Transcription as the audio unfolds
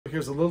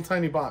Here's a little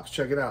tiny box.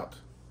 Check it out.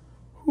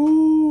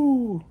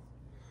 Whoo!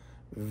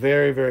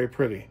 Very, very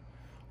pretty.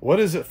 What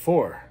is it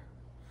for?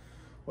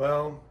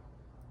 Well,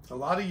 a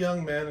lot of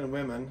young men and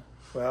women,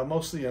 well,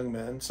 mostly young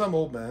men, some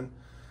old men,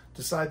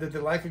 decide that they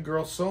like a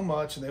girl so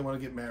much and they want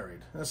to get married.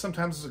 And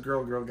sometimes it's a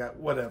girl guy,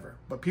 whatever.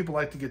 But people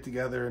like to get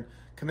together and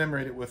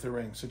commemorate it with a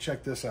ring. So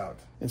check this out.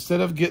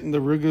 Instead of getting the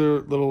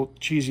regular little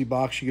cheesy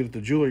box you get at the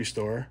jewelry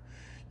store,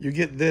 you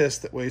get this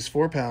that weighs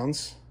 4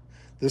 pounds.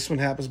 This one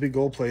happens to be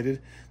gold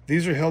plated.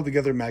 These are held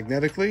together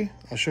magnetically.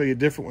 I'll show you a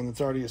different one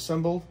that's already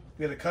assembled.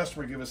 We had a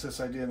customer give us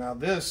this idea. Now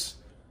this,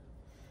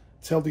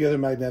 it's held together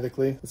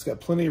magnetically. It's got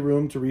plenty of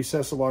room to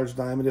recess a large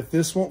diamond. If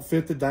this won't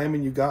fit the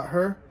diamond you got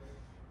her,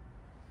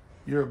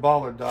 you're a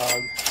baller, dog.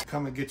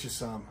 Come and get you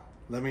some.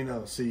 Let me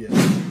know. See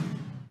ya.